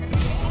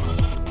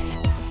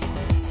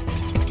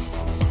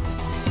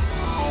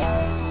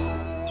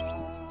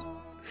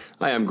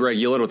Hi, I'm Greg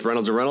Yellen with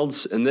Reynolds &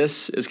 Reynolds, and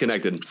this is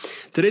Connected.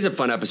 Today's a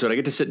fun episode. I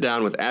get to sit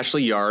down with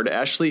Ashley Yard.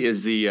 Ashley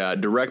is the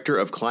Director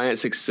of Client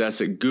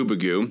Success at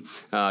Gubagoo.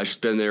 She's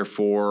been there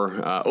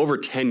for over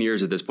 10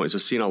 years at this point, so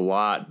seen a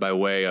lot by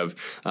way of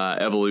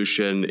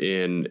evolution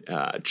in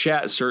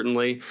chat,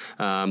 certainly,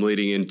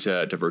 leading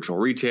into virtual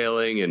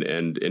retailing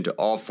and into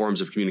all forms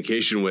of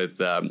communication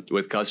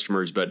with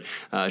customers. But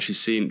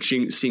she's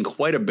seen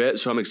quite a bit,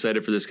 so I'm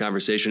excited for this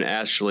conversation.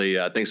 Ashley,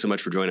 thanks so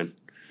much for joining.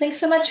 Thanks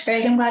so much,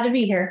 Greg. I'm glad to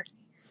be here.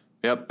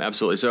 Yep,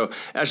 absolutely. So,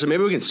 Ashley,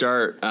 maybe we can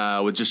start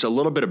with just a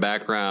little bit of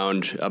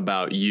background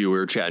about you. We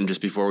were chatting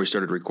just before we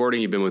started recording.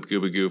 You've been with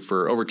Gubagoo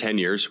for over 10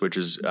 years, which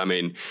is, I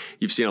mean,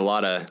 you've seen a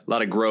lot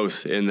of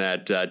growth in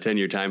that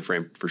 10-year time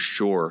frame for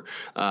sure.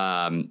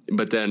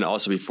 But then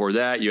also before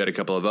that, you had a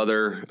couple of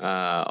other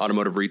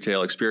automotive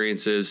retail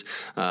experiences.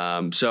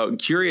 So,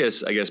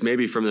 curious, I guess,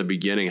 maybe from the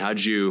beginning,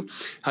 how'd you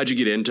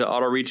get into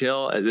auto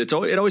retail? It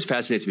always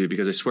fascinates me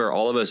because I swear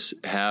all of us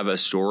have a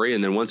story,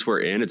 and then once we're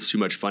in, it's too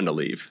much fun to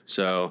leave.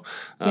 So.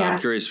 I'm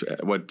curious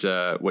what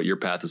your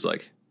path is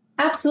like.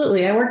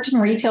 Absolutely. I worked in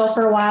retail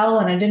for a while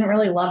and I didn't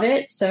really love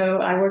it. So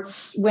I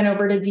went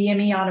over to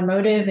DME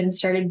Automotive and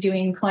started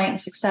doing client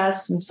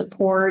success and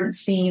support,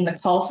 seeing the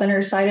call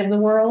center side of the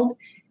world.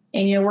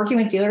 And, working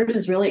with dealers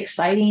is really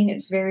exciting.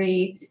 It's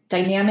very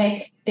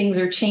dynamic. Things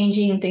are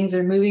changing. Things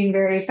are moving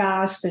very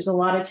fast. There's a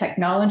lot of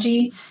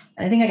technology.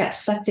 And I think I got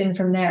sucked in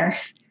from there.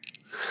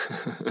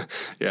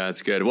 Yeah,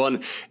 it's good. Well,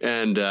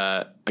 and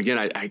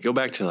again, I go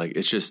back to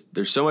it's just,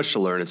 there's so much to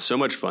learn. It's so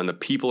much fun. The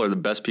people are the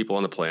best people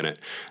on the planet.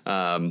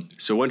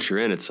 So once you're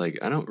in, it's like,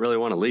 I don't really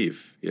want to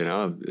leave,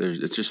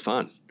 it's just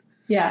fun.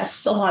 Yeah,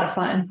 it's a lot of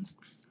fun.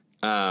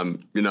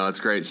 That's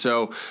great.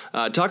 So,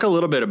 talk a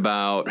little bit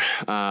about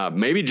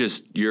maybe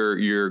just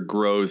your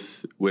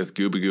growth with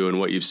Gubagoo and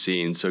what you've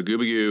seen. So,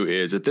 Gubagoo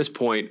is at this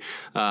point,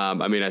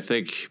 I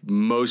think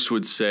most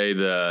would say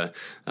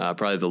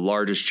probably the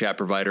largest chat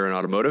provider in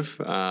automotive.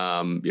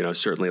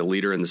 Certainly a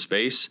leader in the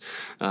space,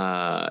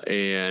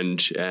 and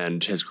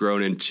has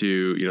grown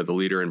into the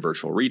leader in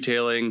virtual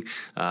retailing,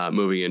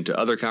 moving into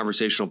other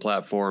conversational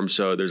platforms.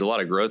 So, there's a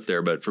lot of growth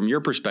there. But from your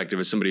perspective,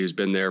 as somebody who's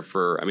been there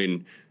for,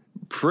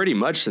 pretty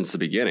much since the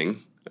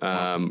beginning.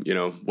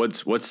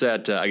 What's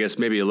that? I guess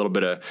maybe a little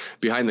bit of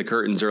behind the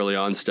curtains early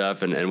on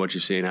stuff and what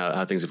you've seen,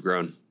 how things have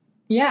grown.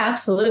 Yeah,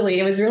 absolutely.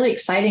 It was really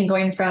exciting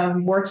going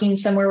from working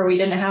somewhere where we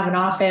didn't have an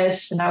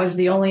office and I was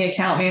the only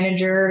account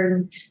manager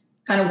and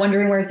kind of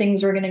wondering where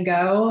things were going to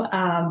go.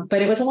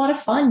 But it was a lot of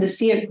fun to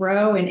see it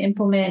grow and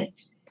implement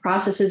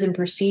processes and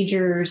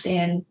procedures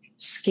and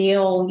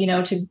scale,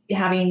 to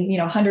having,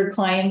 100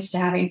 clients to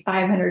having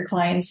 500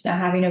 clients, now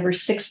having over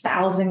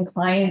 6,000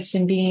 clients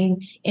and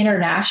being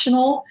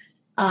international.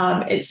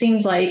 It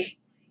seems like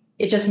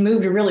it just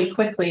moved really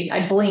quickly.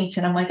 I blinked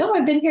and I'm like, oh,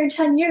 I've been here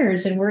 10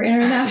 years and we're an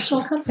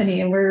international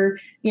company and we're,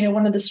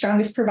 one of the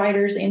strongest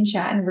providers in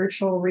chat and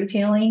virtual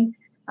retailing.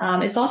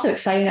 It's also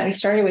exciting that we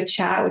started with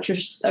chat, which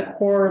was a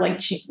core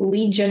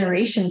lead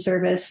generation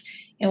service.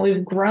 And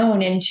we've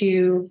grown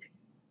into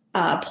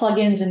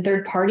plugins and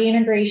third-party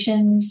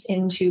integrations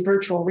into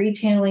virtual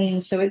retailing.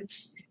 So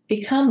it's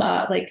become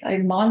a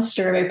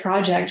monster of a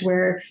project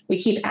where we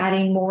keep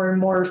adding more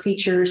and more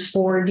features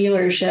for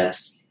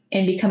dealerships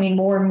and becoming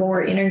more and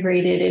more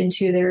integrated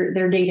into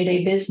their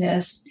day-to-day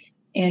business.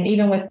 And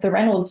even with the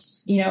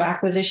Reynolds,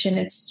 acquisition,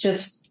 it's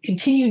just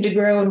continued to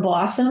grow and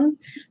blossom.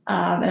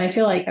 And I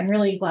feel like I'm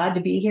really glad to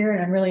be here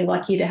and I'm really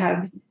lucky to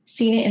have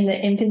seen it in the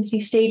infancy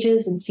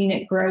stages and seen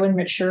it grow and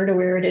mature to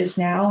where it is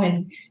now.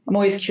 And I'm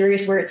always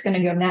curious where it's going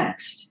to go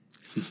next.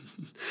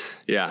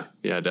 Yeah,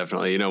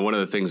 definitely. One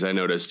of the things I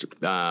noticed,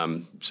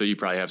 so you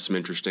probably have some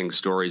interesting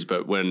stories,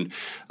 but when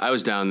I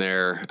was down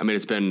there,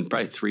 it's been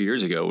probably 3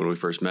 years ago when we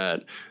first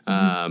met.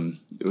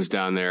 It was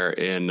down there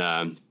in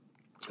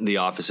the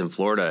office in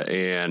Florida.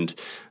 And,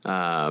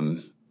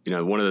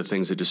 one of the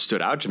things that just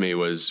stood out to me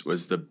was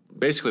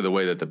basically the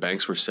way that the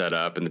banks were set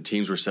up and the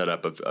teams were set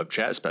up of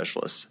chat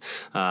specialists.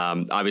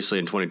 Obviously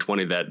in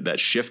 2020 that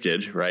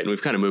shifted, right? And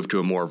we've kind of moved to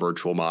a more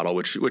virtual model,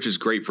 which is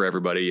great for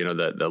everybody.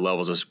 The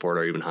levels of support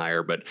are even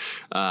higher, but,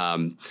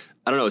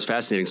 I don't know. It was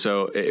fascinating.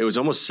 So it was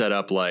almost set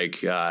up like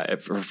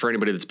for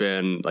anybody that's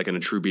been in a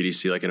true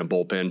BDC, like in a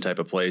bullpen type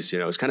of place,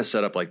 it was kind of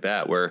set up like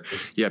that where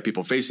you have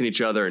people facing each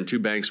other and two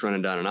banks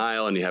running down an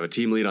aisle and you have a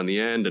team lead on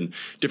the end and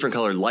different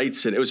colored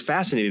lights. And it was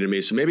fascinating to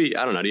me. So maybe,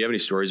 I don't know, do you have any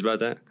stories about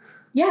that?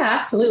 Yeah,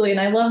 absolutely. And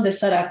I love the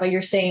setup. Like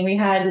you're saying, we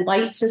had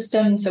light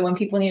systems. So when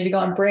people needed to go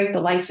on break, the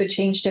lights would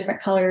change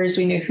different colors.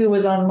 We knew who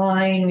was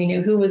online. We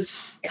knew who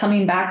was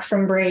coming back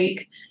from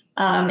break.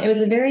 It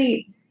was a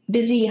very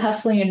busy,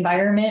 hustling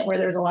environment where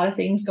there was a lot of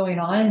things going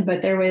on,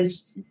 but there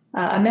was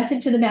a method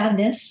to the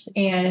madness.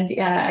 And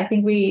I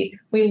think we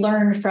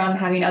learned from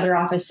having other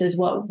offices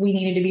what we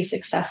needed to be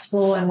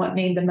successful and what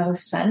made the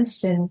most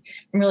sense. And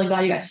I'm really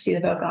glad you got to see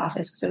the Boca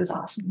office because it was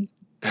awesome.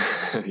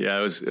 Yeah,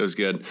 it was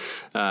good.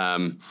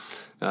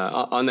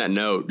 on that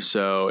note,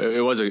 so it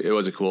was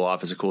a cool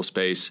office, a cool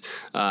space.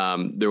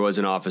 There was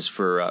an office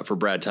for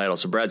Brad Title.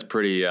 So Brad's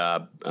pretty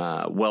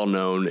well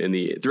known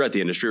throughout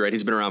the industry, right?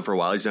 He's been around for a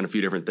while. He's done a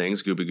few different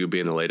things, Gubagoo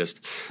being the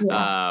latest.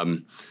 Yeah.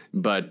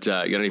 But you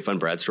got any fun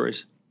Brad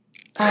stories?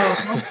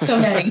 Oh, so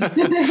many.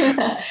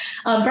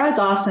 Brad's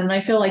awesome. I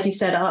feel like you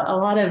said a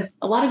lot of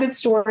good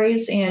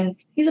stories, and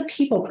he's a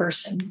people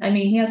person. I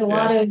mean, he has a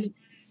lot of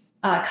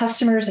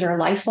customers that are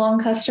lifelong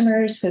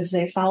customers because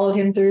they followed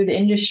him through the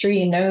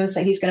industry and knows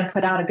that he's going to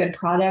put out a good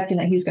product and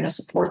that he's going to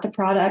support the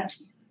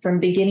product from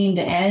beginning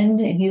to end.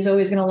 And he's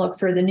always going to look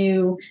for the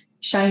new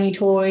shiny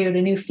toy or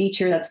the new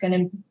feature that's going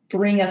to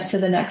bring us to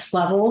the next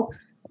level.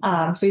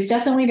 So he's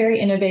definitely very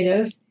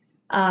innovative.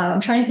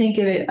 I'm trying to think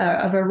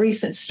of a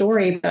recent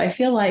story, but I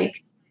feel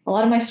like a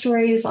lot of my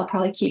stories I'll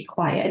probably keep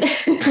quiet.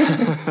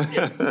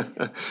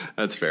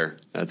 That's fair.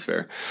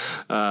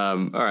 All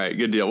right,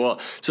 good deal.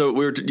 Well, so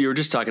you were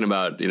just talking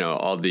about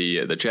all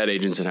the chat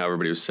agents and how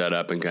everybody was set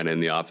up and kind of in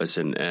the office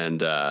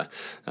and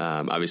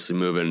obviously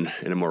moving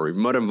in a more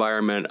remote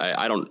environment.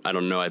 I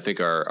don't know. I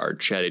think our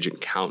chat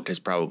agent count has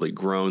probably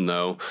grown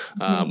though,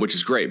 which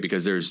is great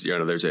because there's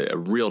a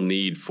real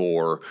need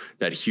for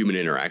that human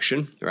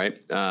interaction,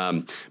 right?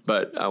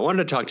 But I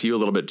wanted to talk to you a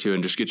little bit too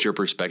and just get your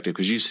perspective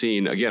because you've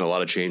seen again a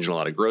lot of change and a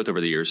lot of growth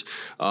over the years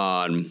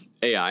on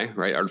AI,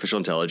 right? Artificial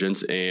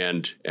intelligence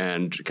and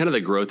kind of the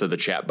growth of the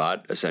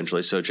chatbot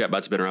essentially. So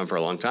chatbots have been around for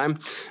a long time.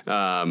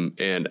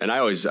 And I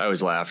always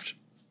laughed,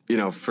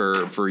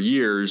 for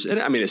years.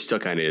 And I mean, it still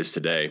kind of is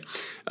today.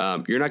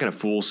 You're not going to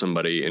fool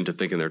somebody into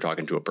thinking they're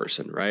talking to a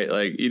person, right?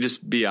 Like you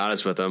just be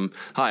honest with them.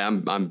 Hi,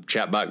 I'm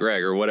chatbot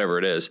Greg or whatever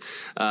it is.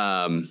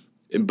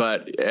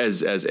 But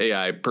as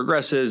AI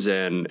progresses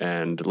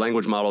and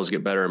language models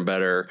get better and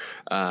better,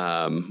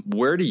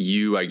 where do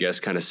you, I guess,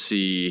 kind of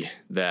see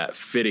that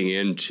fitting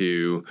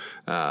into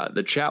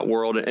the chat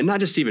world and not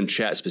just even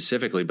chat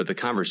specifically, but the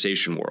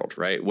conversation world,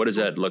 right? What does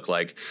that look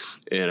like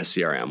in a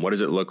CRM? What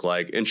does it look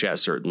like in chat,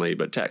 certainly,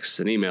 but texts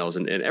and emails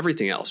and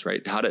everything else,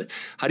 right? How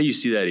do you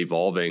see that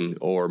evolving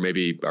or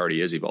maybe already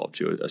is evolved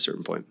to a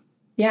certain point?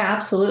 Yeah,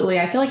 absolutely.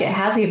 I feel like it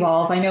has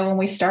evolved. I know when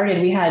we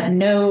started, we had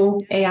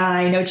no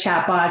AI, no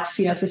chatbots.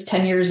 This was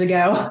 10 years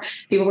ago.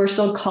 People were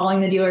still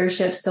calling the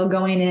dealership, still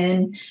going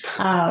in.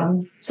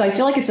 So I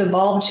feel like it's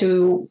evolved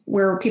to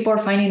where people are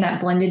finding that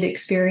blended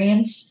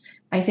experience.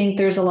 I think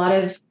there's a lot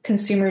of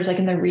consumers like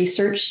in the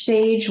research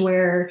stage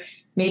where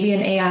maybe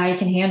an AI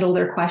can handle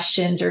their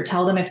questions or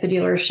tell them if the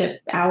dealership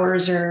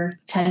hours are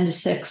 10 to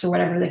 6 or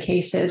whatever the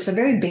case is. So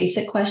very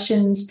basic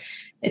questions.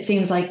 It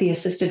seems like the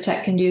assistive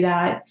tech can do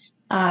that.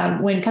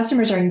 When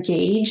customers are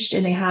engaged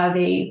and they have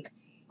a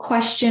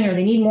question or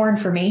they need more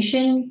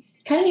information,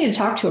 you kind of need to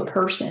talk to a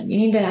person. You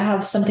need to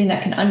have something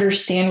that can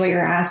understand what you're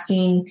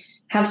asking,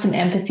 have some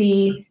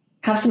empathy,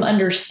 have some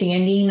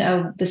understanding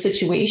of the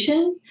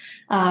situation.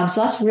 So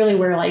that's really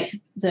where like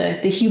the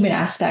human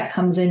aspect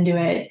comes into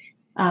it.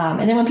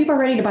 And then when people are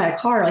ready to buy a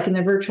car, like in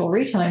the virtual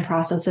retailing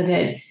process of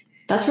it,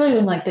 that's really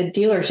when like the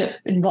dealership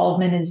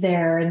involvement is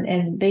there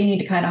and they need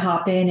to kind of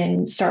hop in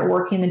and start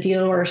working the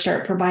deal or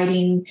start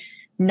providing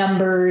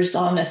numbers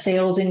on a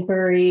sales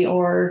inquiry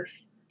or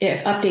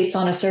updates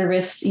on a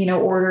service,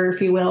 order,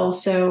 if you will.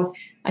 So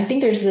I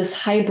think there's this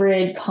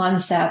hybrid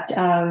concept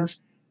of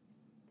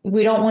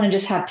we don't want to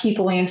just have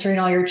people answering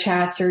all your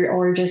chats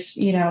or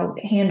just,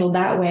 handled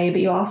that way,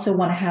 but you also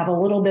want to have a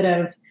little bit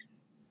of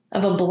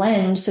a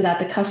blend so that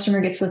the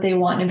customer gets what they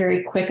want in a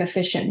very quick,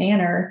 efficient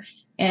manner.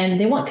 And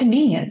they want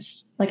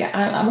convenience. Like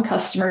I'm a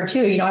customer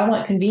too. I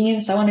want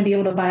convenience. I want to be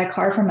able to buy a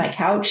car from my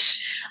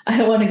couch. I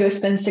don't want to go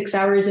spend 6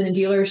 hours in a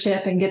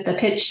dealership and get the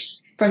pitch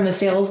from the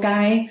sales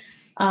guy.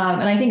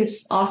 And I think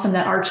it's awesome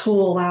that our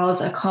tool allows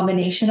a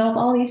combination of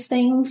all these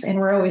things. And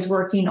we're always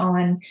working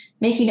on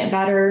making it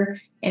better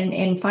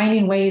and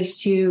finding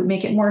ways to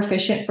make it more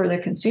efficient for the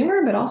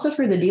consumer, but also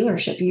for the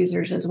dealership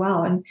users as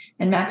well and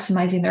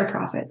maximizing their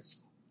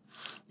profits.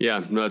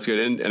 Yeah, no, that's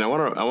good. And I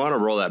want to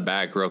roll that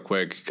back real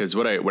quick because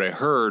what I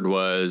heard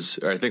was,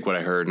 or I think what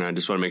I heard, and I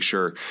just want to make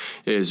sure,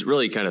 is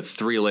really kind of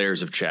 3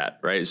 layers of chat,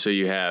 right? So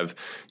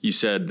you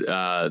said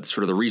sort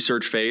of the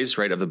research phase,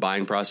 right, of the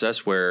buying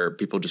process where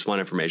people just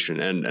want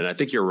information. And I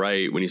think you're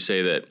right when you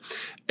say that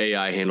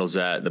AI handles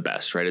that the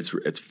best, right?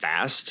 It's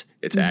fast.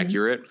 It's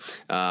accurate.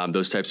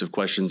 Those types of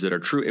questions that are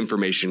true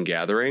information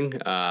gathering.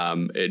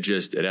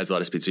 It adds a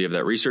lot of speed. So you have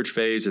that research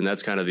phase, and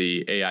that's kind of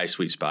the AI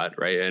sweet spot,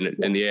 right?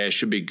 And the AI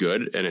should be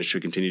good, and it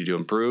should continue to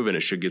improve, and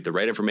it should get the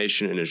right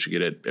information, and it should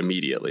get it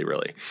immediately,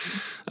 really,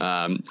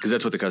 because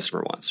that's what the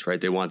customer wants, right?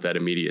 They want that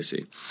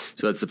immediacy.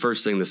 So that's the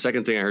first thing. The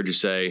second thing I heard you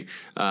say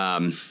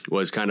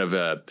was kind of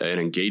an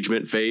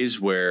engagement phase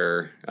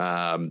where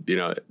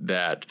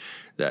that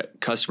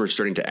customers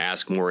starting to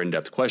ask more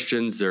in-depth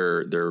questions.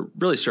 They're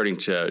really starting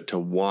to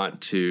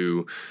want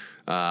to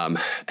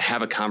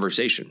have a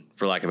conversation,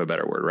 for lack of a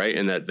better word, right?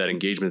 And that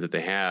engagement that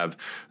they have,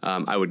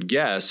 I would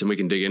guess, and we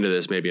can dig into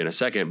this maybe in a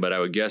second, but I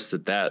would guess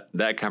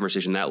that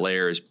conversation, that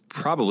layer is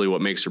probably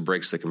what makes or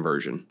breaks the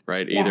conversion,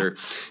 right? Yeah. Either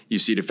you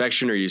see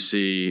defection or you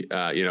see,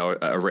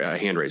 a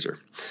hand raiser.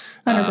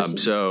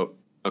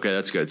 Okay,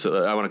 that's good.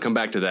 So I want to come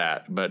back to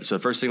that. But so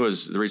the first thing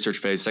was the research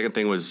phase. Second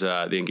thing was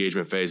the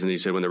engagement phase. And then you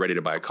said when they're ready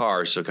to buy a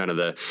car. So kind of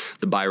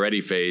the buy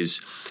ready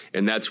phase.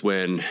 And that's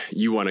when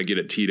you want to get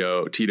it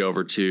teed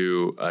over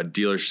to a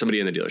dealer, somebody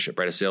in the dealership,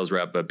 right? A sales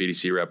rep, a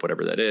BDC rep,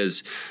 whatever that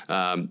is.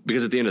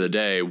 Because at the end of the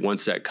day,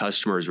 once that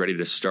customer is ready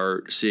to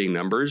start seeing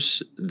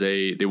numbers,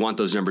 they want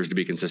those numbers to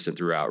be consistent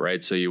throughout,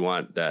 right? So you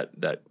want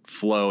that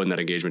flow and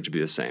that engagement to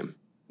be the same.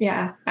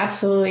 Yeah,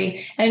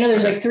 absolutely. And I know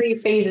there's like 3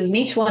 phases and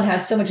each one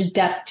has so much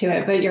depth to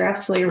it, but you're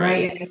absolutely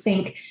right. And I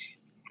think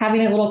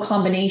having a little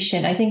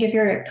combination, I think if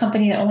you're a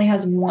company that only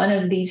has one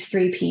of these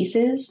 3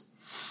 pieces,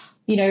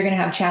 you're going to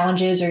have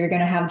challenges or you're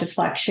going to have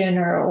deflection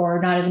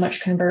or not as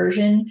much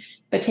conversion,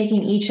 but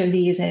taking each of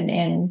these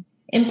and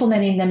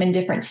implementing them in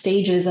different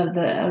stages of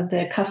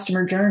the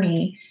customer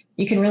journey,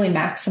 you can really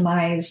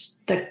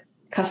maximize the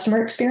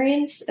customer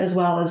experience as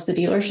well as the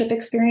dealership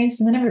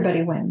experience. And then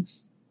everybody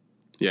wins.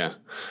 Yeah.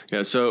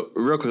 Yeah. So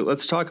real quick,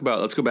 let's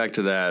go back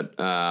to that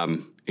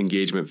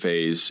engagement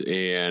phase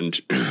and,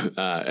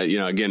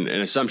 again, an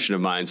assumption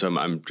of mine. So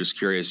I'm just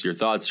curious your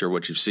thoughts or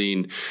what you've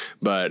seen.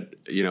 But,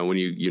 when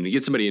you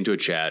get somebody into a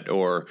chat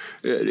or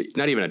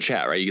not even a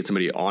chat, right? You get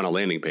somebody on a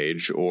landing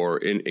page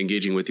or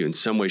engaging with you in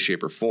some way,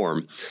 shape or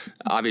form.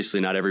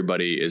 Obviously, not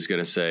everybody is going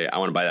to say, I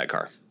want to buy that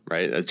car.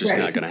 Right. That's just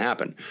not going to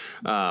happen.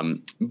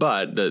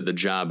 But the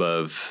job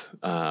of,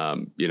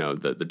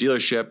 the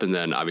dealership and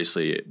then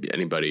obviously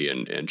anybody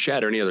in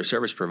chat or any other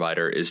service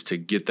provider is to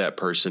get that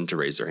person to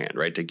raise their hand,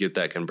 right? To get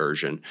that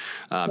conversion,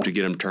 to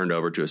get them turned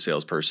over to a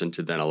salesperson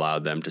to then allow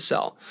them to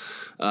sell.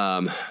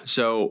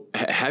 So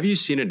have you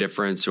seen a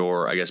difference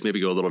or I guess maybe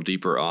go a little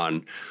deeper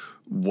on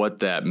what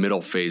that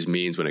middle phase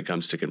means when it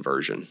comes to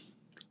conversion?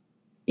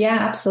 Yeah,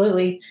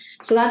 absolutely.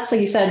 So that's,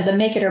 like you said, the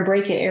make it or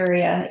break it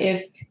area.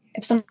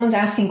 If someone's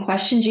asking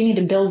questions, you need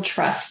to build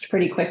trust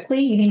pretty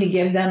quickly. You need to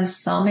give them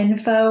some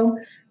info,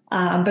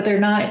 but they're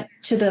not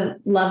to the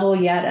level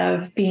yet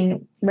of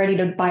being ready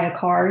to buy a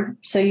car.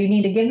 So you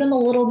need to give them a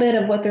little bit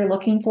of what they're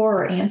looking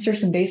for or answer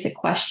some basic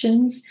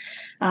questions.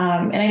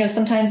 And I know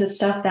sometimes it's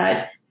stuff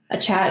that a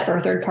chat or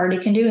a third party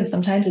can do, and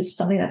sometimes it's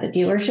something that the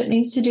dealership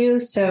needs to do.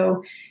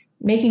 So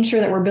making sure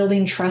that we're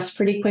building trust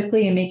pretty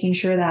quickly and making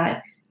sure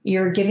that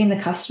you're giving the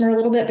customer a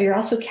little bit, but you're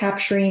also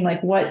capturing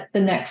like what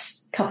the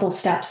next couple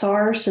steps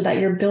are so that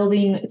you're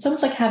building. It's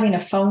almost like having a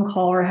phone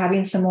call or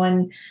having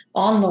someone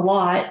on the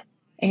lot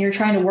and you're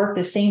trying to work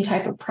the same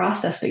type of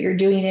process, but you're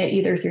doing it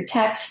either through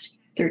text,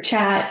 through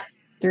chat,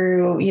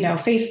 through,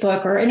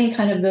 Facebook or any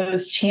kind of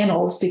those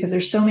channels, because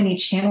there's so many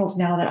channels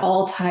now that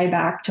all tie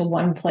back to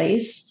one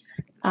place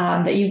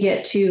that you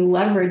get to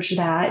leverage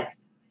that.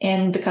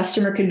 And the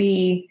customer could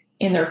be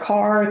in their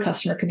car, a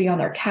customer could be on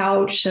their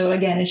couch. So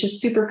again, it's just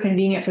super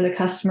convenient for the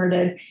customer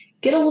to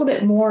get a little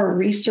bit more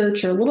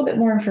research or a little bit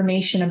more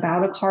information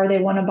about a car they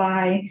want to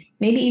buy,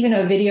 maybe even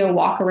a video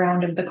walk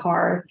around of the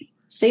car.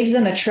 Saves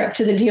them a trip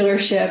to the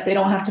dealership. They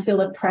don't have to feel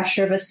the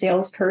pressure of a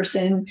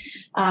salesperson,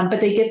 but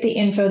they get the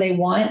info they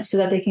want so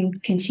that they can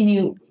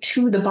continue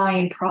to the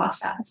buying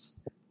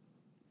process.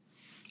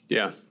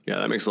 Yeah. Yeah,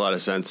 that makes a lot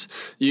of sense.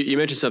 You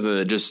mentioned something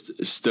that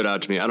just stood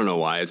out to me. I don't know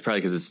why. It's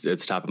probably because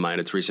it's top of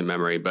mind. It's recent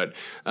memory. But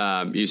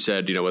you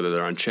said, whether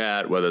they're on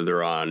chat, whether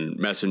they're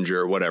on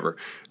Messenger, whatever.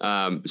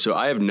 So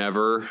I have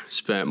never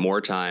spent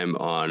more time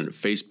on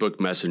Facebook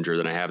Messenger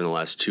than I have in the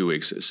last 2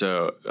 weeks.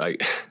 So I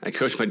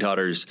coached my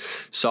daughter's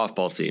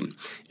softball team,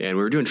 and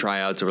we were doing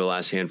tryouts over the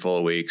last handful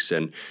of weeks.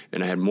 And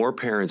I had more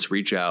parents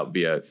reach out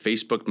via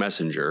Facebook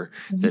Messenger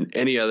than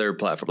any other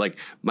platform. Like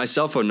my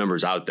cell phone number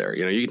is out there.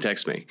 You can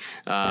text me.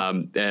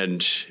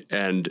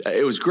 And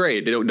it was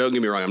great. Don't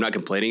get me wrong. I'm not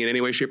complaining in any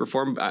way, shape, or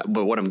form.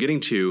 But what I'm getting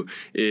to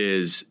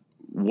is,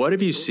 what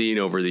have you seen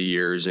over the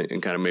years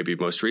and kind of maybe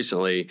most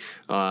recently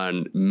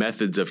on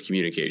methods of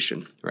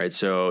communication, right?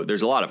 So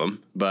there's a lot of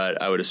them, but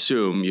I would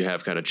assume you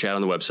have kind of chat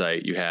on the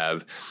website. You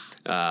have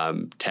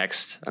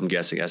text, I'm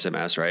guessing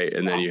SMS, right?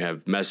 And then you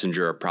have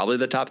Messenger, are probably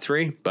the top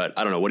 3. But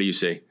I don't know. What do you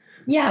see?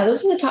 Yeah,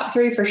 those are the top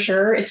 3 for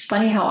sure. It's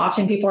funny how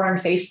often people are on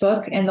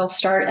Facebook and they'll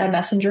start a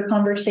messenger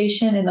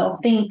conversation and they'll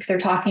think they're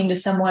talking to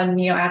someone,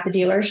 at the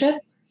dealership.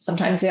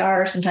 Sometimes they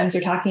are. Sometimes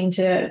they're talking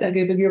to a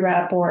Gubagoo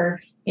rep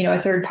or,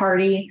 a third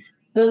party.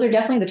 Those are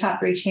definitely the top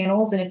 3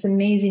 channels. And it's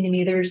amazing to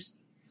me.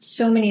 There's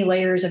so many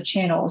layers of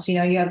channels. You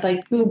have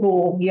like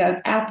Google, you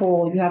have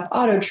Apple, you have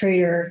Auto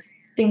Trader,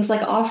 things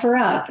like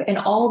OfferUp, and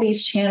all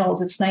these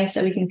channels. It's nice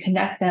that we can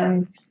connect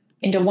them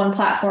into one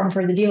platform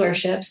for the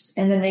dealerships,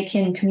 and then they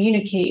can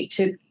communicate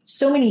to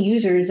so many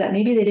users that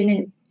maybe they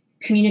didn't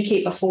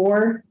communicate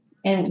before,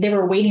 and they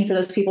were waiting for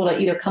those people to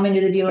either come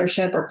into the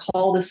dealership or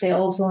call the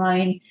sales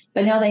line.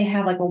 But now they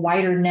have like a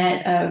wider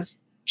net of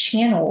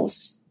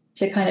channels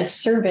to kind of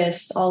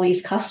service all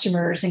these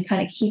customers and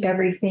kind of keep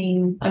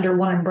everything under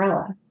one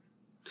umbrella.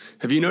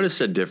 Have you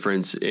noticed a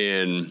difference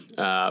in,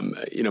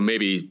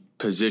 maybe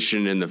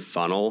position in the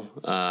funnel,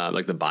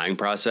 like the buying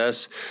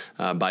process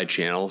by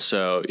channel?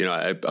 So,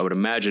 I would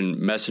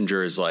imagine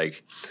Messenger is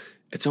like,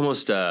 it's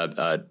almost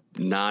a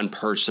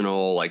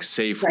non-personal, like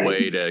safe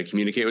way to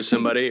communicate with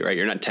somebody, right?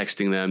 You're not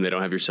texting them. They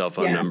don't have your cell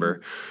phone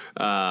number.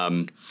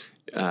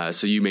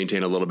 So you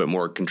maintain a little bit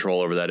more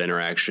control over that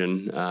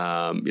interaction.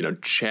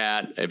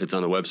 Chat, if it's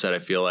on the website, I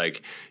feel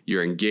like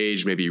you're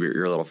engaged. Maybe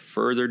you're a little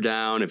further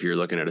down if you're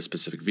looking at a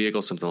specific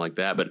vehicle, something like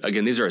that. But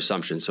again, these are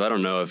assumptions. So I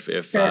don't know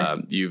if Sure.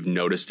 you've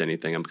noticed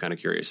anything. I'm kind of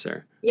curious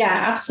there. Yeah,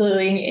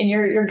 absolutely. And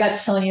your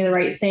gut's telling you the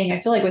right thing. I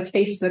feel like with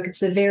Facebook,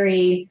 it's a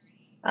very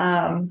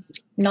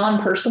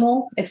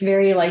non-personal. It's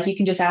very like you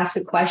can just ask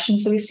a question.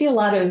 So we see a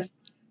lot of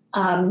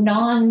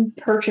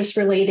non-purchase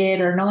related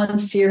or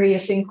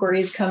non-serious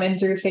inquiries come in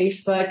through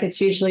Facebook.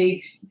 It's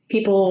usually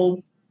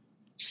people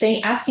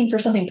asking for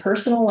something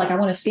personal, like I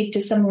want to speak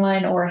to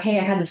someone, or hey,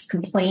 I had this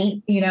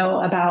complaint,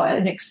 about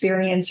an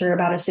experience or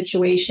about a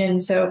situation.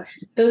 So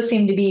those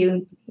seem to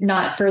be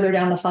not further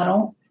down the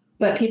funnel.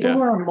 But people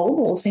who are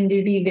mobile seem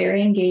to be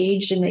very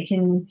engaged, and they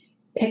can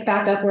pick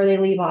back up where they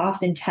leave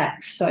off in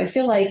text. So I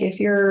feel like if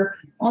you're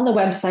on the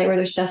website,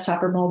 whether it's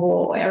desktop or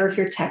mobile, or if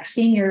you're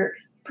texting, you're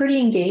pretty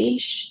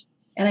engaged.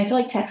 And I feel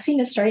like texting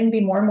is starting to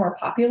be more and more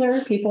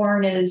popular. People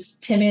aren't as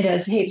timid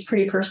as, hey, it's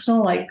pretty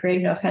personal. Like,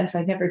 Greg, no offense,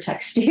 I'd never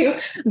text you.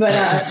 But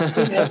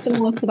if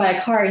someone wants to buy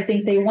a car, I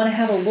think they want to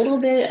have a little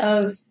bit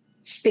of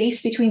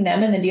space between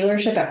them and the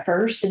dealership at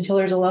first until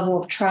there's a level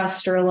of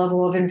trust or a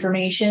level of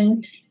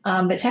information.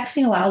 But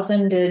texting allows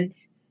them to,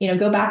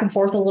 go back and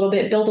forth a little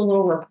bit, build a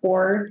little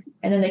rapport,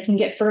 and then they can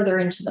get further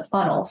into the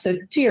funnel. So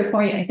to your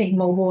point, I think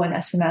mobile and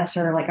SMS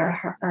are like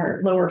our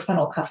lower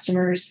funnel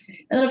customers.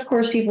 And then, of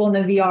course, people in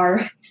the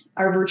VR,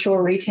 our virtual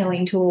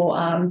retailing tool,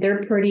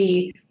 they're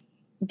pretty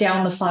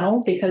down the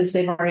funnel because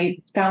they've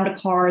already found a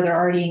car, they're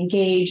already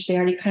engaged, they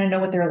already kind of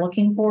know what they're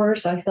looking for.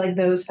 So I feel like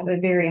those have a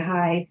very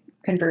high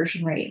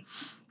conversion rate.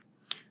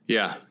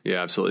 Yeah,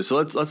 absolutely. So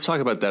let's talk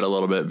about that a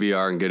little bit,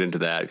 VR, and get into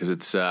that, because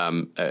it's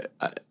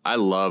I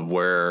love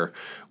where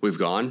we've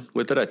gone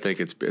with it. I think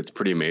it's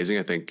pretty amazing.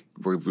 I think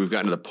we've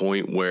gotten to the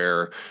point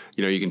where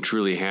you can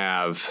truly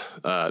have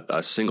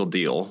a single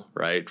deal,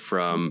 right,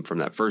 from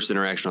that first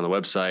interaction on the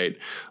website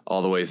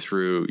all the way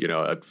through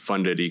a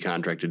funded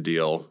e-contracted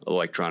deal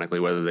electronically,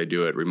 whether they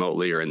do it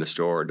remotely or in the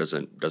store. It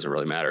doesn't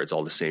really matter. It's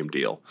all the same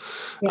deal.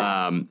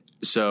 Yeah.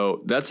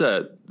 So that's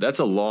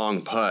a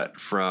long putt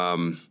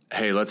from,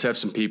 hey, let's have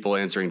some people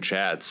answering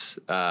chats,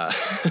 10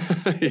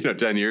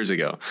 years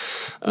ago.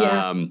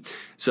 Yeah.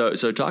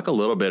 So talk a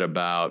little bit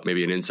about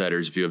maybe an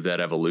insider's view of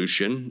that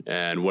evolution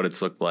and what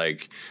it's looked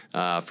like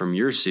from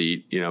your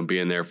seat,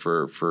 being there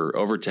for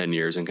over 10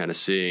 years and kind of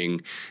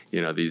seeing,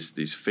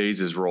 these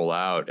phases roll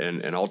out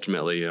and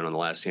ultimately, in the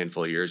last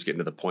handful of years, getting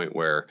to the point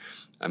where,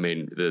 I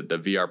mean, the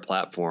VR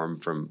platform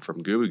from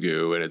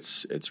Gubagoo, and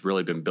it's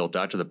really been built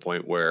out to the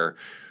point where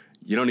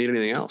you don't need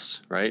anything else,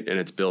 right? And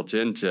it's built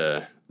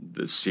into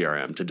the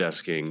CRM, to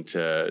desking,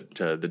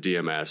 to the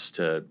DMS,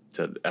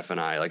 to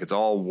F&I. Like, it's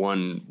all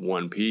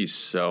one piece.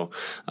 So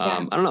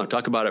I don't know.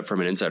 Talk about it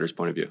from an insider's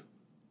point of view.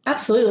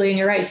 Absolutely. And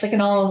you're right. It's like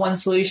an all-in-one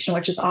solution,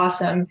 which is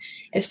awesome.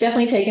 It's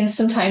definitely taken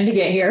some time to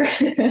get here.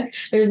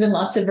 There's been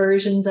lots of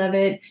versions of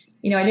it.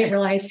 I didn't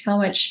realize how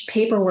much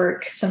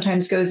paperwork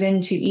sometimes goes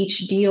into each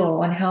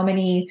deal and how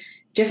many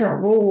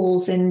different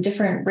rules and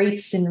different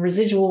rates and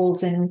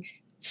residuals and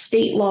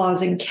state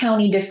laws and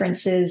county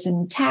differences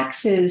and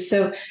taxes.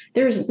 So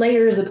there's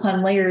layers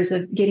upon layers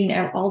of getting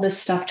all this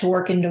stuff to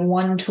work into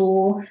one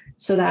tool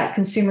so that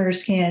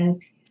consumers can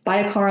buy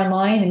a car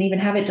online and even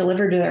have it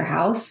delivered to their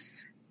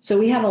house. So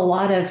we have a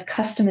lot of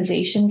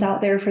customizations out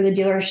there for the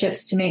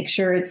dealerships to make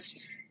sure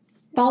it's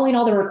following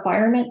all the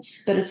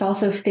requirements, but it's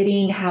also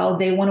fitting how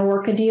they want to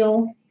work a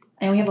deal.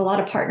 And we have a lot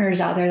of partners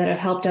out there that have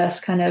helped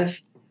us kind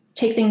of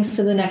take things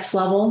to the next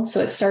level. So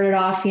it started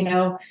off,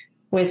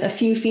 with a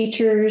few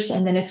features,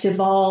 and then it's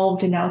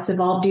evolved, and now it's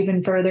evolved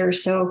even further.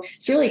 So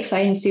it's really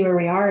exciting to see where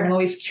we are. And I'm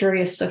always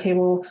curious, okay,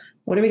 well,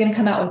 what are we going to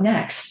come out with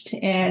next?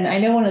 And I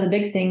know one of the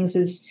big things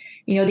is,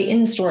 the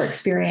in-store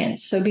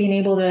experience. So being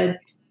able to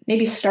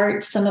maybe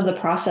start some of the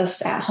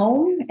process at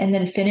home and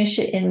then finish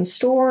it in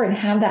store and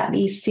have that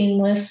be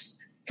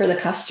seamless for the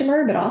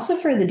customer, but also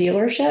for the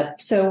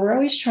dealership. So we're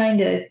always trying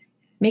to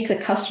make the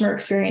customer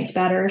experience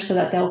better so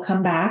that they'll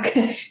come back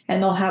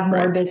and they'll have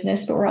more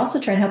business. But we're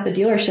also trying to help the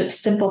dealerships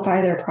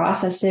simplify their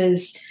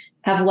processes,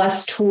 have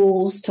less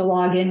tools to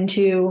log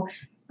into.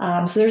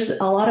 So there's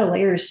a lot of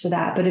layers to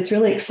that, but it's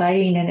really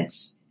exciting. And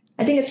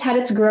I think it's had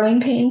its growing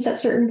pains at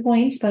certain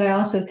points, but I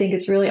also think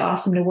it's really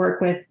awesome to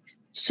work with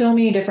so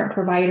many different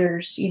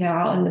providers,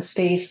 out in the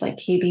space, like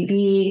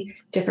KBB,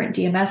 different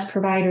DMS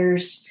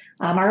providers.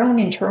 Our own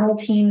internal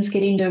teams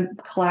getting to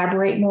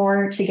collaborate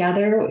more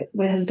together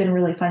has been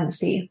really fun to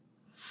see.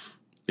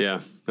 Yeah,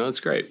 no, that's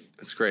great.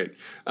 That's great.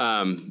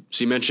 So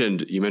you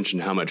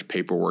mentioned how much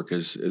paperwork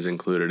is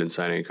included in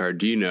signing a car.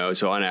 Do you know?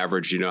 So on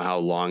average, do you know how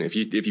long, if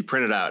you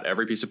printed out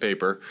every piece of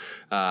paper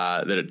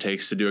that it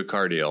takes to do a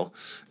car deal,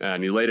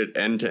 and you laid it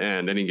end to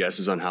end, any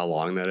guesses on how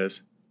long that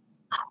is?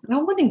 I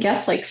wouldn't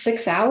guess like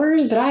 6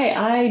 hours, but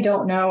I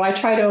don't know. I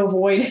try to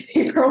avoid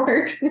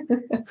paperwork.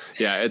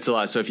 Yeah, it's a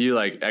lot. So if you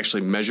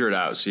actually measure it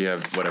out, so you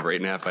have whatever,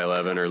 8.5 by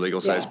 11 or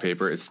legal size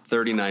paper, it's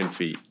 39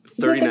 feet,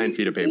 39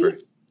 feet of paper.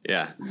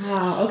 Yeah.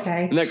 Wow.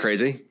 Okay. Isn't that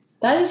crazy?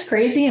 That is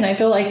crazy. And I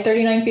feel like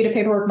 39 feet of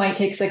paperwork might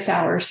take 6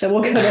 hours. So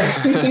we'll go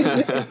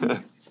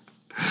there.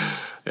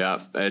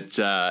 Yeah,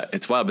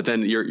 it's wild. But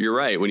then you're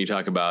right when you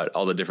talk about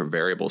all the different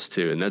variables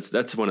too, and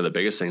that's one of the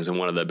biggest things, and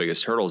one of the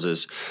biggest hurdles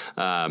is,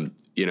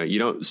 you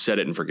don't set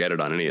it and forget it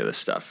on any of this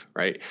stuff,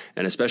 right?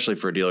 And especially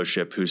for a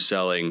dealership who's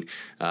selling,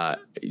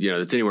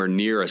 that's anywhere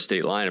near a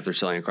state line, if they're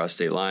selling across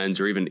state lines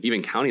or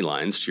even county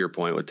lines, to your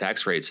point with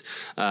tax rates,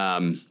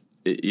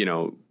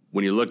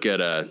 when you look at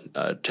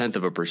a tenth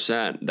of a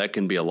percent, that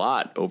can be a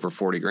lot over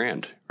 40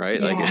 grand, right?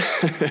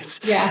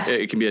 Yeah. Like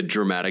it can be a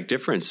dramatic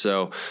difference.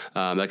 So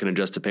that can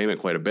adjust the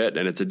payment quite a bit.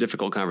 And it's a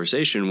difficult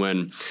conversation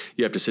when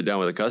you have to sit down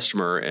with a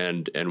customer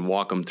and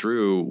walk them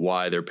through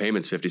why their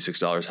payment's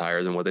 $56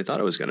 higher than what they thought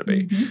it was going to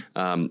be.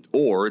 Mm-hmm.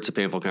 Or it's a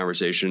painful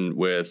conversation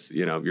with,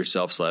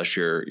 yourself /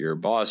 your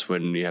boss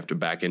when you have to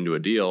back into a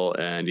deal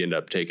and you end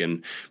up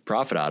taking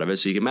profit out of it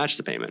so you can match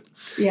the payment.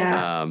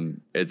 Yeah.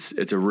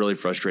 It's a really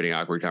frustrating,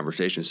 awkward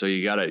conversation. So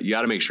you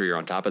gotta make sure you're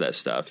on top of that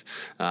stuff,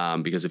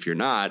 because if you're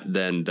not,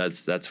 then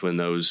that's when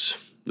those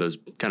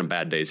kind of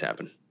bad days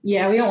happen.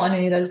 Yeah, we don't want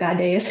any of those bad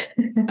days.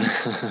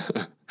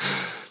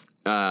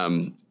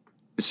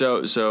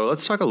 So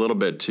let's talk a little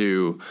bit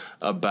too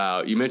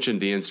about, you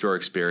mentioned the in-store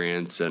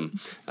experience, and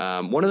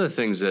one of the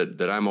things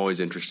that I'm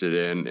always interested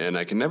in, and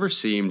I can never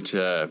seem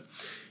to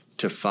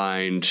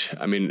find,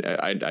 I mean,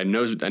 I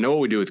know what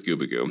we do with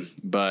Gubagoo,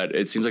 but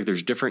it seems like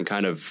there's different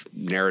kind of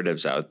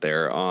narratives out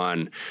there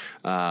on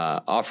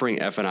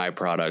offering F&I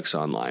products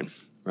online,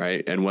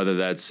 right? And whether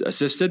that's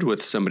assisted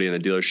with somebody in the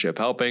dealership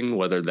helping,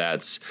 whether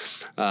that's,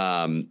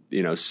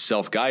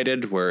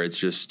 self-guided, where it's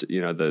just,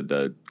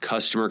 the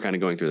customer kind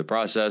of going through the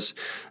process.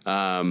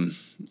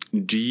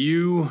 Do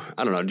you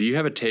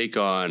have a take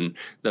on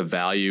the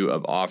value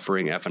of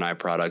offering F&I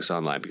products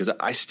online? Because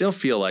I still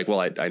feel like, well,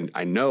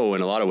 I know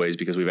in a lot of ways,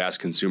 because we've asked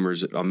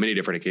consumers on many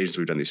different occasions,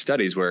 we've done these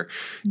studies where,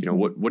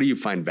 what do you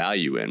find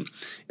value in?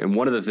 And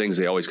one of the things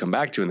they always come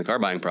back to in the car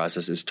buying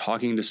process is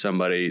talking to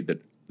somebody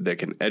that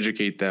can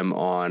educate them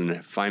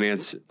on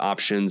finance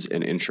options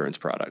and insurance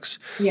products.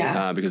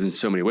 Yeah. Because in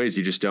so many ways,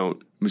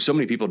 so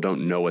many people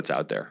don't know what's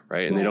out there,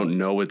 right? And They don't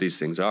know what these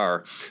things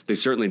are. They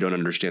certainly don't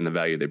understand the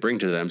value they bring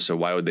to them. So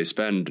why would they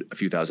spend a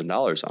few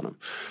 $1,000s on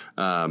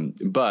them?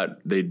 But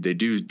they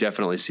do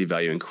definitely see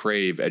value and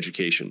crave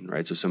education,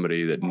 right? So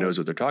somebody that knows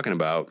what they're talking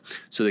about,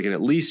 so they can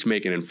at least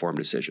make an informed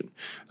decision.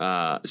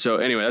 So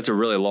anyway, that's a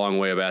really long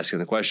way of asking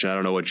the question. I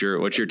don't know what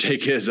your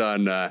take is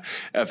on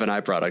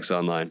F&I products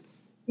online.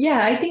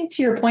 Yeah, I think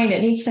to your point,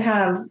 it needs to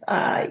have,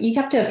 you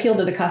have to appeal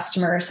to the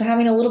customer. So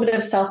having a little bit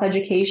of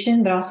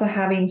self-education, but also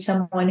having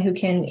someone who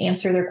can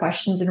answer their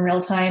questions in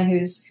real time,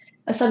 who's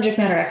a subject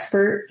matter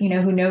expert,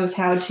 who knows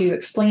how to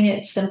explain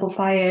it,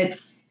 simplify it,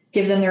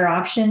 give them their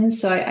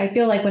options. So I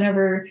feel like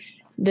whenever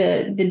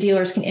the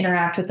dealers can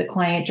interact with the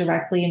client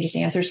directly and just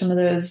answer some of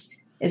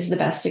those is the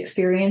best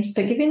experience.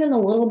 But giving them a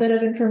little bit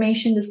of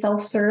information to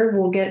self-serve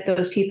will get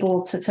those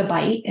people to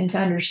bite and to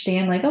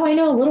understand, like, oh, I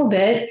know a little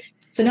bit.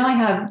 So now I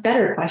have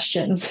better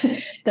questions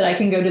that I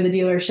can go to the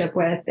dealership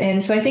with.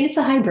 And so I think it's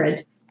a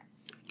hybrid.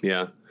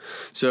 Yeah.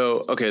 So,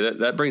 okay,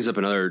 that brings up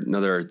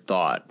another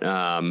thought,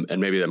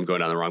 and maybe I'm going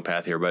down the wrong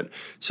path here. But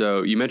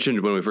so you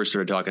mentioned when we first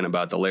started talking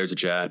about the layers of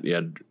chat, you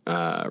had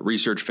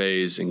research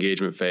phase,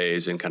 engagement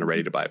phase, and kind of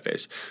ready to buy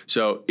phase.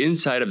 So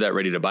inside of that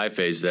ready to buy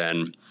phase,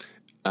 then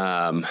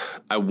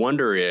I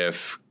wonder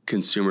if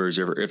consumers,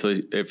 or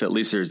if at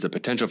least there's the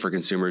potential for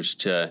consumers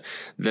to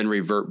then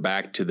revert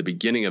back to the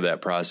beginning of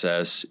that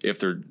process if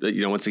they're,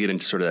 once they get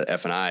into sort of that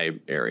F&I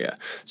area.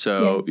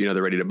 So,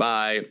 they're ready to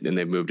buy and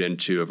they've moved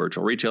into a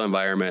virtual retail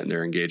environment and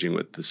they're engaging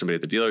with somebody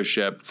at the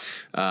dealership.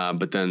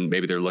 But then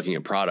maybe they're looking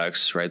at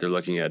products, right? They're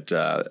looking at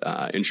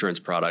insurance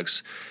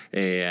products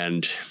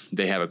and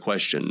they have a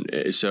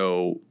question.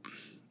 So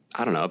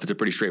I don't know if it's a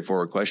pretty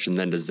straightforward question,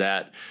 then does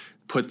that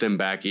put them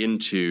back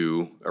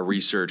into a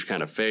research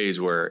kind of phase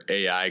where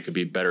AI could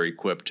be better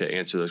equipped to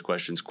answer those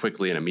questions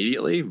quickly and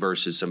immediately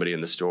versus somebody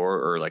in the store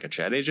or like a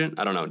chat agent?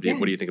 I don't know.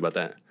 What do you think about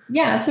that?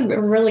 Yeah, that's a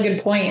really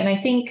good point. And I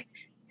think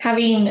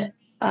having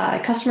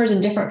customers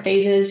in different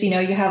phases,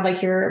 you have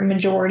like your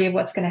majority of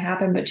what's going to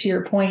happen. But to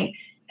your point,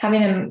 having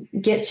them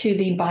get to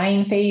the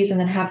buying phase and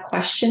then have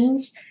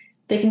questions,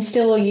 they can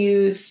still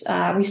use,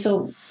 we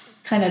still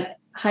kind of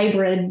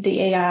hybrid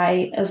the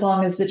AI as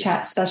long as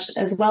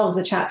as well as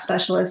the chat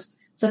specialist.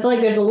 So I feel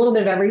like there's a little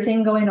bit of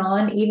everything going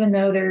on, even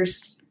though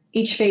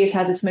each phase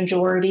has its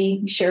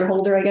majority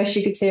shareholder, I guess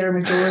you could say, or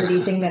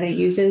majority thing that it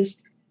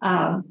uses.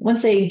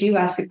 Once they do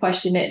ask a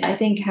question, I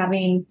think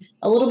having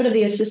a little bit of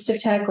the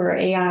assistive tech or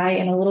AI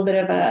and a little bit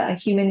of a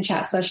human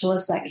chat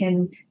specialist that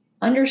can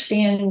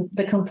understand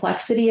the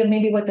complexity of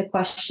maybe what the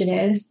question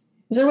is.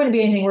 Because there wouldn't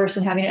be anything worse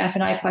than having an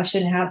F&I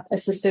question and have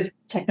assistive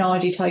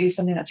technology tell you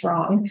something that's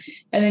wrong.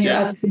 And then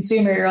as a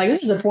consumer, you're like,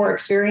 this is a poor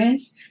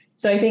experience.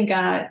 So I think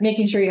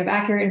making sure you have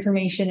accurate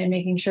information and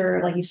making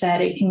sure, like you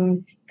said, it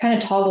can kind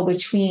of toggle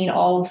between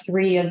all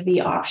three of the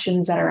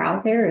options that are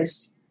out there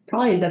is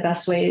probably the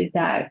best way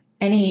that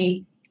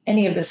any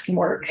of this can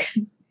work.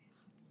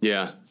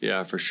 Yeah,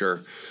 for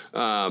sure.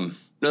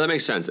 No, that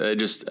makes sense. I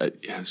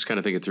was kind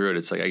of thinking through it.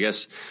 It's like, I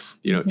guess,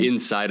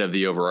 inside of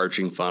the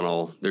overarching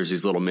funnel, there's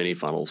these little mini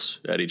funnels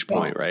at each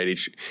point, right?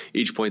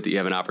 Each point that you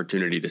have an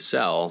opportunity to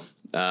sell,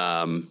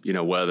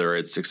 whether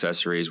it's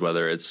accessories,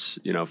 whether it's,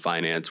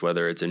 finance,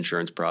 whether it's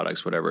insurance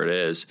products, whatever it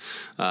is,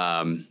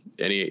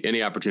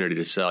 any opportunity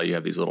to sell, you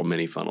have these little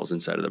mini funnels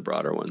inside of the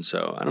broader one.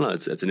 So I don't know.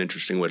 It's an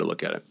interesting way to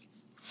look at it.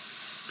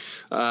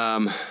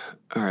 All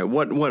right.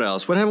 What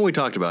else? What haven't we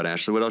talked about,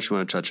 Ashley? What else you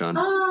want to touch on?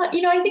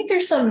 I think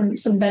there's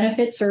some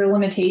benefits or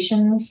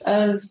limitations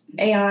of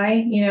AI,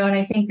 and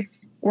I think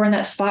we're in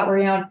that spot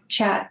where,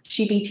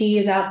 ChatGPT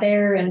is out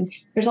there and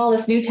there's all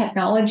this new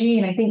technology.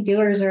 And I think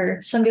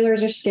some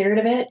dealers are scared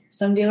of it.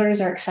 Some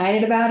dealers are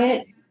excited about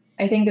it.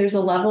 I think there's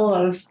a level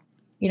of,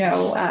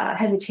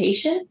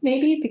 hesitation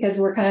maybe because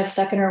we're kind of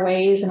stuck in our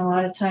ways. And a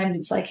lot of times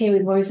it's like, hey,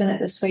 we've always done it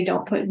this way.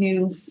 Don't put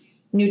new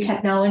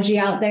technology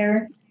out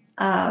there.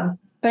 But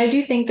I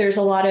do think there's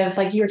a lot of,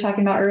 like you were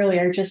talking about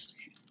earlier, just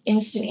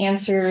instant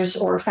answers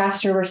or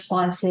faster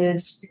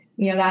responses.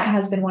 That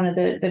has been one of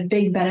the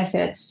big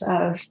benefits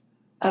of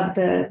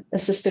the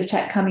assistive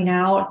tech coming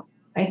out.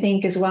 I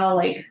think as well,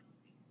 like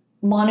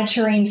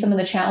monitoring some of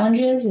the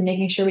challenges and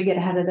making sure we get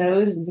ahead of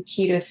those is the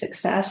key to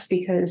success,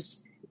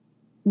 because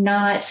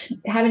not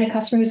having a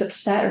customer who's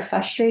upset or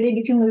frustrated,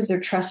 you can lose their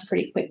trust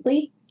pretty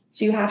quickly.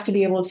 So you have to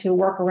be able to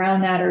work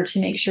around that, or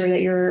to make sure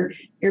that you're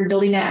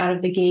building that out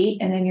of the gate,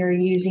 and then you're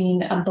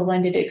using a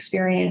blended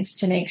experience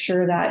to make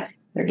sure that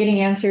they're getting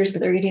answers,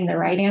 but they're getting the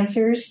right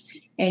answers,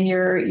 and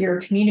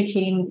you're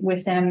communicating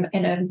with them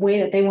in a way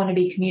that they want to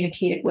be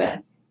communicated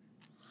with.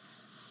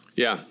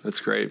 Yeah, that's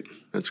great.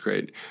 That's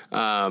great.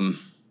 So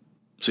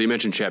you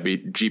mentioned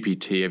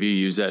ChatGPT. Have you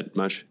used that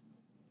much?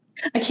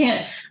 I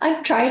can't.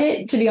 I've tried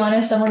it, to be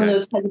honest. I'm one of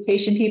those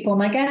hesitation people. I'm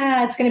like,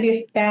 it's going to be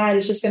a fad.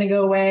 It's just going to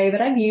go away.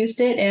 But I've used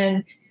it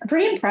and I'm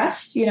pretty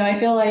impressed. I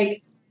feel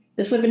like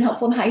this would have been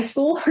helpful in high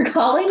school or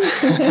college.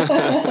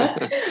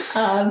 But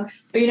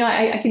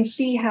I can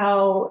see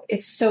how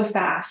it's so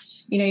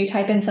fast. You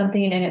type in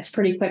something and it's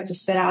pretty quick to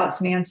spit out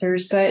some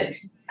answers. But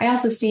I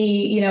also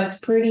see, it's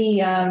pretty,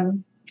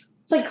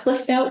 it's like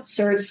Cliff Notes,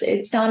 or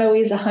it's not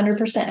always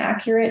 100%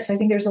 accurate. So I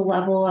think there's a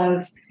level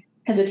of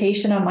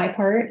hesitation on my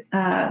part.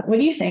 What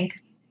do you think?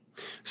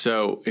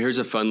 So here's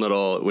a fun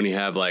little, when you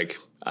have an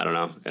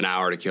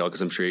hour to kill,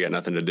 because I'm sure you got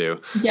nothing to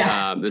do.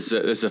 Yeah. This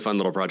is a fun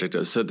little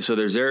project. So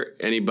there's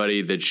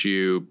anybody that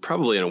you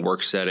probably in a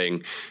work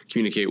setting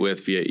communicate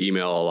with via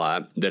email a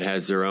lot that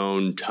has their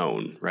own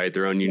tone, right?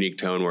 Their own unique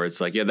tone where it's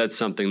like, yeah, that's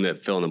something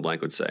that fill in the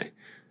blank would say.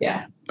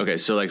 Yeah. Okay.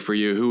 So for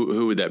you,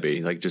 who would that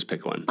be? Just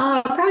pick one.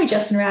 Probably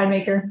Justin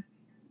Rademacher.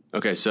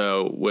 Okay,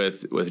 so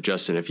with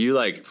Justin, if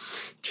you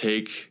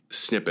take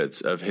snippets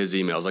of his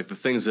emails, the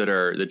things that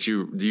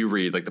you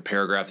read, the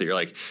paragraph that you're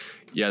like,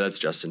 yeah, that's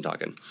Justin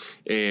talking,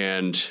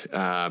 and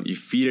you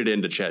feed it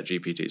into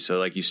ChatGPT.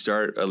 So you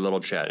start a little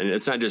chat, and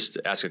it's not just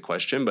ask a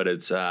question, but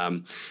it's,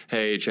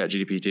 hey,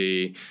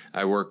 ChatGPT,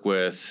 I work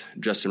with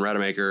Justin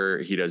Rademacher.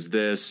 He does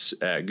this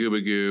at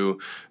Gubagoo,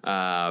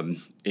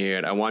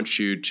 and I want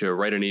you to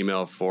write an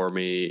email for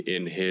me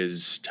in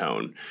his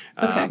tone.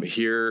 Okay.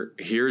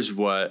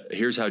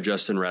 Here's how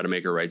Justin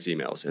Rademacher writes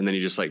emails, and then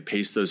you just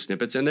paste those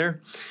snippets in there.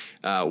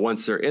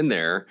 Once they're in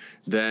there,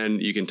 then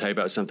you can type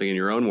out something in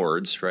your own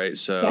words, right?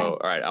 So, yeah. All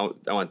right,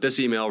 I want this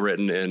email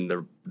written in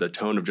the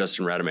tone of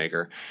Justin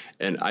Rademacher,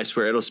 and I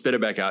swear it'll spit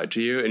it back out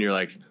to you, and you're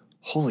like,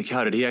 holy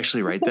cow, did he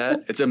actually write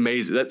that? It's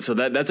amazing.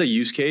 That's a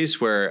use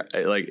case where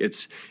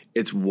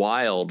it's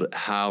wild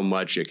how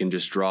much it can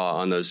just draw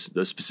on those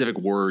specific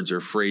words or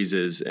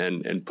phrases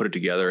and put it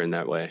together in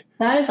that way.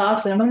 That is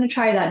awesome. I'm going to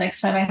try that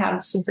next time I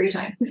have some free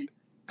time.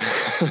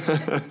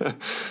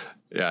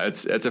 Yeah,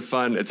 it's a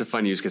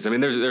fun use case. I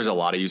mean, there's a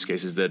lot of use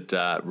cases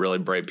that really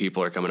bright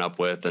people are coming up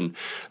with, and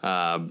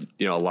a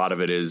lot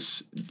of it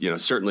is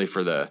certainly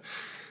for the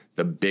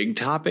big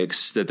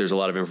topics that there's a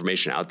lot of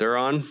information out there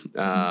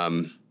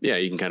on. Yeah,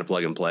 you can kind of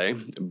plug and play,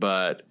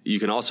 but you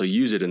can also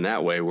use it in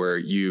that way where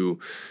you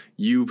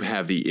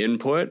have the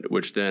input,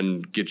 which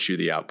then gets you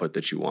the output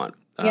that you want.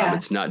 Yeah.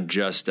 It's not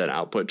just an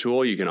output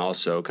tool. You can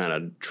also kind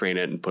of train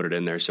it and put it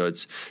in there. So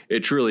it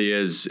truly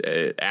is,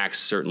 it acts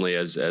certainly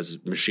as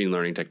machine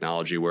learning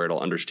technology where it'll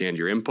understand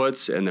your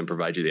inputs and then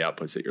provide you the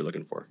outputs that you're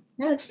looking for.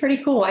 Yeah, it's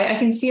pretty cool. I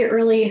can see it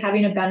really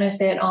having a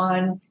benefit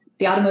on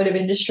the automotive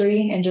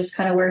industry and just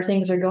kind of where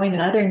things are going in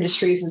other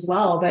industries as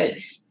well. But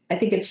I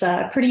think it's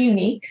pretty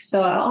unique.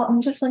 So I'm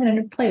definitely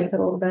going to play with it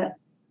a little bit.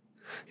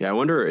 Yeah, I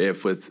wonder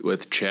if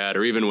with chat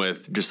or even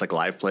with just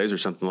live plays or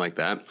something like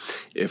that,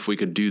 if we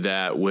could do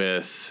that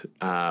with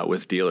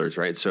dealers,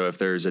 right? So if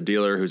there's a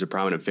dealer who's a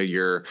prominent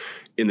figure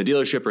in the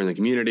dealership or in the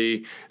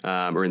community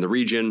or in the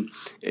region,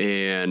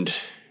 and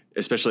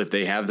especially if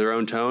they have their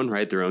own tone,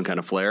 right, their own kind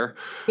of flair.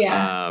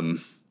 Yeah.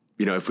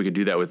 If we could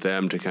do that with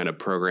them to kind of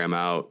program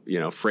out,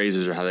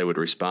 phrases or how they would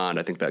respond,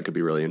 I think that could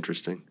be really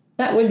interesting.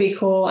 That would be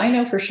cool. I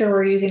know for sure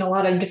we're using a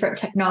lot of different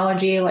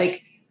technology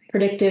like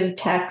predictive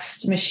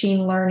text,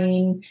 machine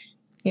learning,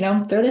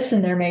 throw this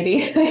in there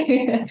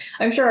maybe.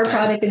 I'm sure our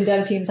product and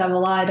dev teams have a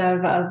lot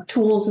of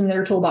tools in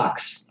their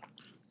toolbox.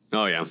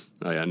 Oh yeah.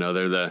 Oh yeah. No,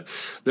 they're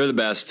the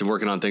best,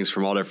 working on things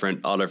from all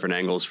different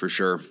angles for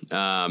sure.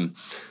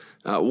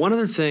 One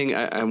other thing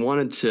I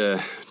wanted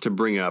to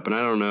bring up, and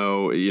I don't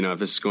know, if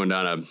this is going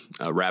down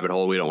a rabbit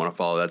hole we don't want to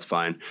follow, that's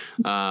fine.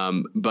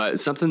 But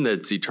something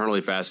that's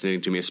eternally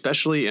fascinating to me,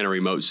 especially in a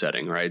remote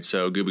setting, right?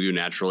 So Gubagoo,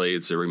 naturally,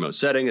 it's a remote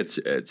setting.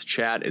 It's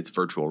chat, it's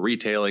virtual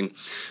retailing.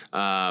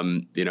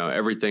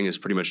 Everything is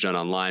pretty much done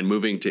online,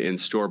 moving to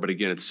in-store. But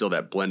again, it's still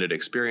that blended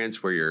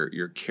experience where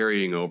you're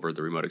carrying over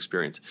the remote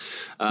experience.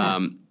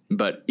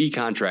 But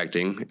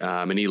e-contracting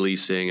and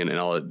e-leasing and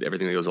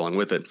everything that goes along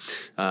with it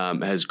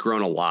has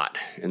grown a lot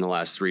in the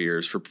last 3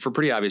 years for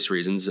pretty obvious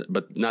reasons,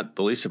 but not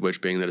the least of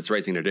which being that it's the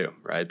right thing to do,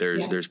 right?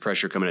 There's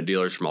pressure coming at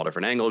dealers from all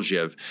different angles. You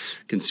have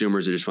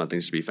consumers that just want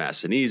things to be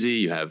fast and easy.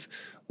 You have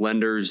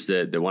lenders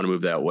that want to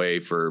move that way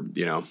for,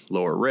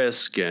 lower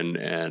risk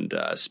and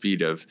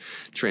speed of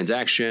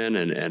transaction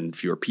and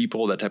fewer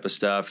people, that type of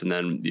stuff. And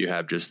then you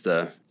have just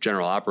the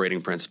general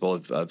operating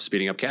principle of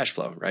speeding up cash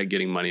flow, right?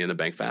 Getting money in the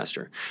bank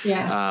faster.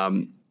 Yeah.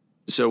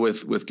 So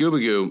with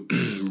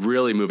Gubagoo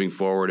really moving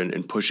forward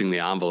and pushing the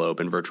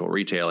envelope in virtual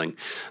retailing,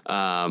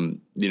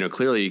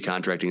 clearly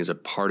contracting is a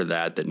part of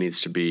that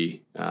needs to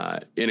be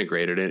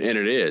integrated, and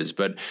it is.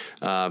 But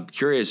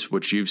curious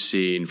what you've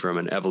seen from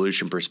an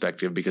evolution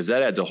perspective, because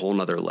that adds a whole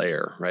nother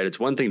layer, right? It's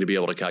one thing to be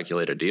able to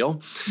calculate a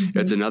deal. Mm-hmm.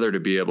 It's another to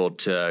be able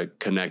to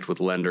connect with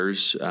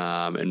lenders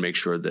and make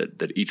sure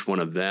that each one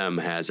of them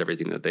has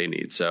everything that they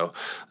need. So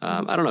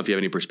I don't know if you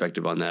have any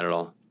perspective on that at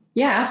all.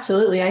 Yeah,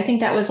 absolutely. I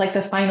think that was like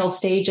the final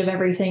stage of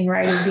everything,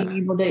 right? Is being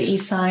able to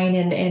e-sign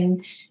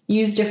and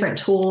use different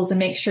tools and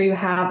make sure you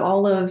have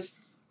all of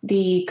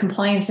the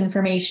compliance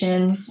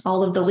information,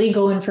 all of the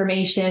legal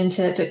information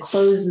to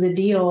close the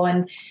deal.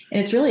 And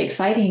it's really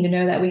exciting to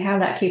know that we have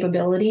that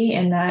capability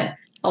and that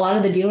a lot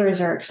of the dealers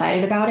are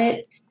excited about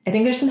it. I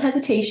think there's some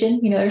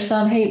hesitation. There's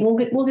some, hey,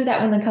 we'll do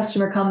that when the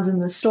customer comes in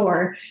the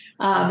store.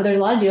 But there's a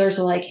lot of dealers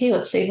who are like, hey,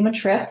 let's save them a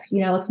trip.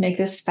 Let's make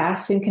this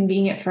fast and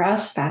convenient for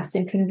us, fast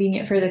and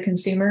convenient for the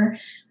consumer.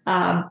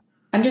 I'm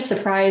just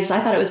surprised. I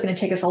thought it was going to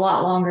take us a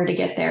lot longer to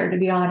get there, to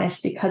be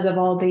honest, because of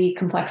all the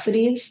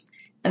complexities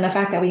and the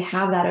fact that we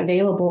have that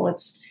available.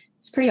 It's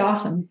pretty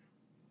awesome.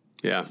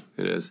 Yeah,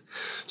 it is.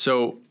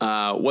 So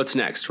what's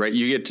next, right?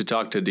 You get to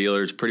talk to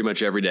dealers pretty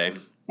much every day.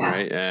 Yeah.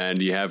 Right.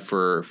 And you have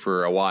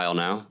for a while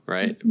now,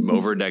 right? Mm-hmm.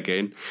 Over a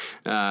decade.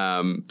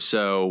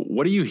 So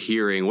what are you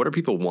hearing? What are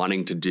people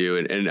wanting to do?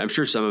 And I'm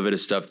sure some of it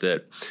is stuff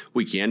that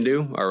we can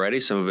do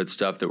already. Some of it's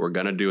stuff that we're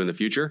going to do in the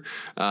future.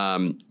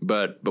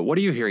 But what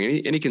are you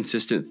hearing? Any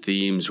consistent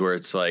themes where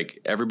it's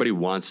like everybody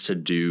wants to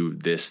do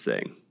this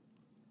thing?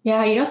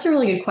 Yeah, that's a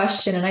really good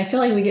question. And I feel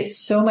like we get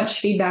so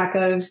much feedback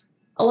of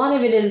a lot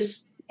of it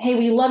is, hey,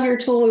 we love your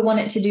tool. We want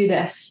it to do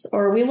this,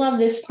 or we love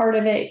this part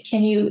of it.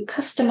 Can you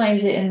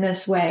customize it in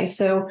this way?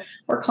 So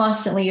we're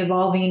constantly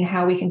evolving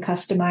how we can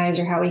customize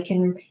or how we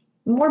can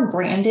more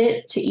brand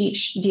it to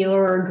each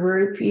dealer or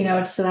group,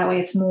 so that way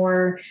it's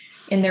more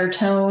in their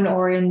tone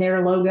or in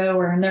their logo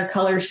or in their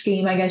color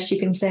scheme, I guess you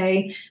can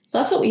say. So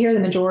that's what we hear the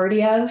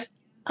majority of.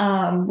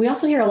 We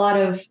also hear a lot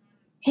of,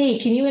 hey,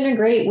 can you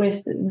integrate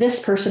with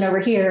this person over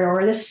here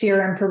or this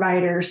CRM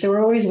provider? So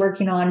we're always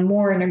working on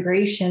more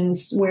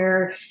integrations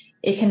where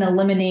it can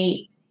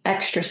eliminate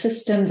extra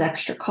systems,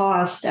 extra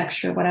cost,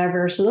 extra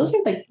whatever. So those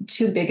are like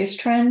two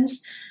biggest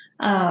trends.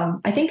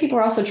 I think people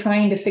are also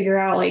trying to figure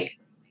out like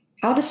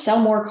how to sell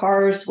more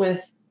cars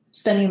with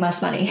spending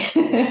less money.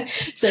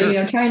 So,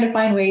 sure. Trying to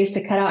find ways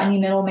to cut out any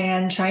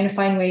middleman, trying to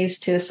find ways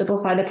to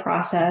simplify the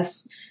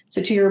process.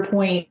 So to your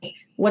point,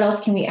 what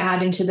else can we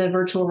add into the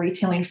virtual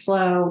retailing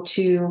flow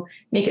to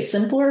make it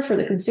simpler for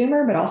the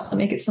consumer, but also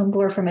make it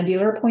simpler from a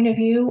dealer point of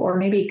view, or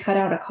maybe cut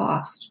out a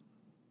cost?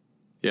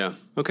 Yeah.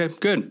 Okay.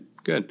 Good.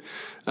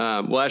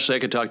 Well, Ashley, I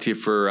could talk to you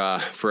for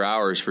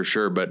hours for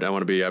sure, but I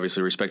want to be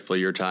obviously respectful of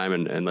your time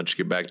and let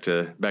you get back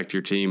to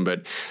your team.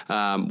 But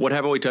what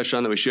haven't we touched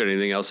on that we should?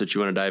 Anything else that you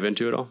want to dive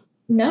into at all?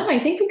 No, I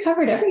think we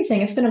covered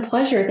everything. It's been a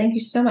pleasure. Thank you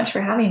so much for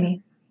having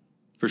me.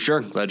 For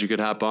sure. Glad you could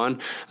hop on.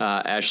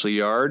 Ashley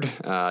Yard,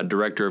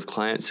 Director of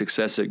Client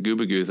Success at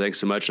Gubagoo. Thanks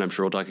so much, and I'm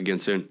sure we'll talk again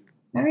soon.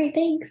 All right.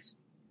 Thanks.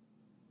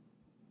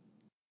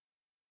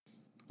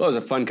 Well, it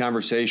was a fun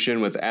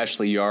conversation with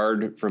Ashley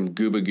Yard from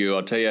Gubagoo.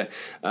 I'll tell you,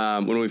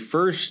 when we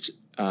first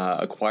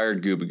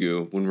acquired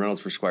Gubagoo, when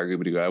Reynolds first acquired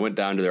Gubagoo, I went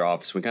down to their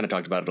office. We kind of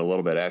talked about it a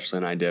little bit, Ashley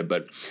and I did,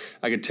 but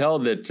I could tell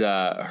that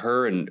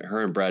her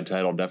and Brad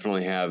Teitel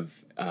definitely have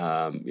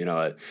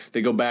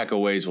they go back a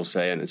ways, we'll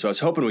say. And so I was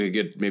hoping we could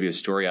get maybe a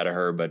story out of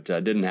her, but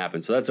didn't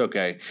happen. So that's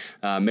okay.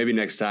 Maybe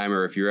next time,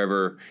 or if you're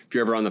ever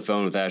on the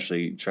phone with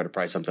Ashley, try to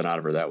pry something out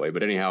of her that way.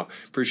 But anyhow,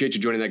 appreciate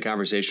you joining that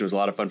conversation. It was a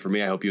lot of fun for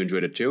me. I hope you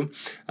enjoyed it too.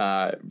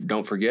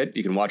 Don't forget,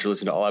 you can watch or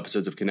listen to all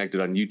episodes of Connected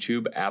on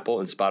YouTube,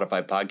 Apple, and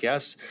Spotify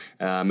podcasts.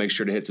 Make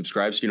sure to hit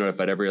subscribe so you're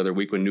notified every other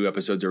week when new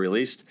episodes are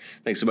released.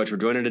 Thanks so much for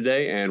joining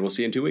today, and we'll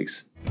see you in 2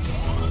 weeks.